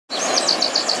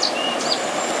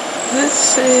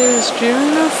This is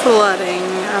June flooding.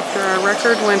 After our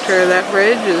record winter, that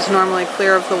bridge is normally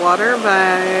clear of the water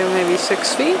by maybe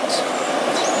 6 feet.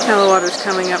 Now the water's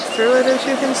coming up through it, as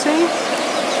you can see.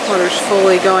 Water's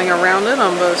fully going around it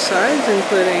on both sides,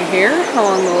 including here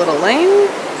along the little lane.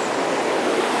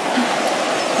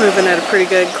 Moving at a pretty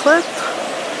good clip.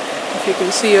 If you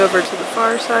can see over to the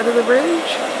far side of the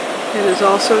bridge, it is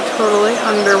also totally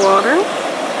underwater.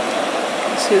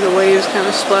 See the waves kind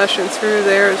of splashing through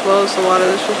there, as well as the water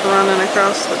that's just running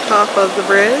across the top of the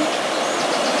bridge.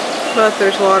 But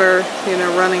there's water,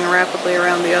 running rapidly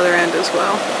around the other end as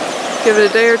well. Give it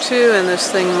a day or two and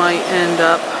this thing might end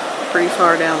up pretty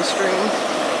far downstream.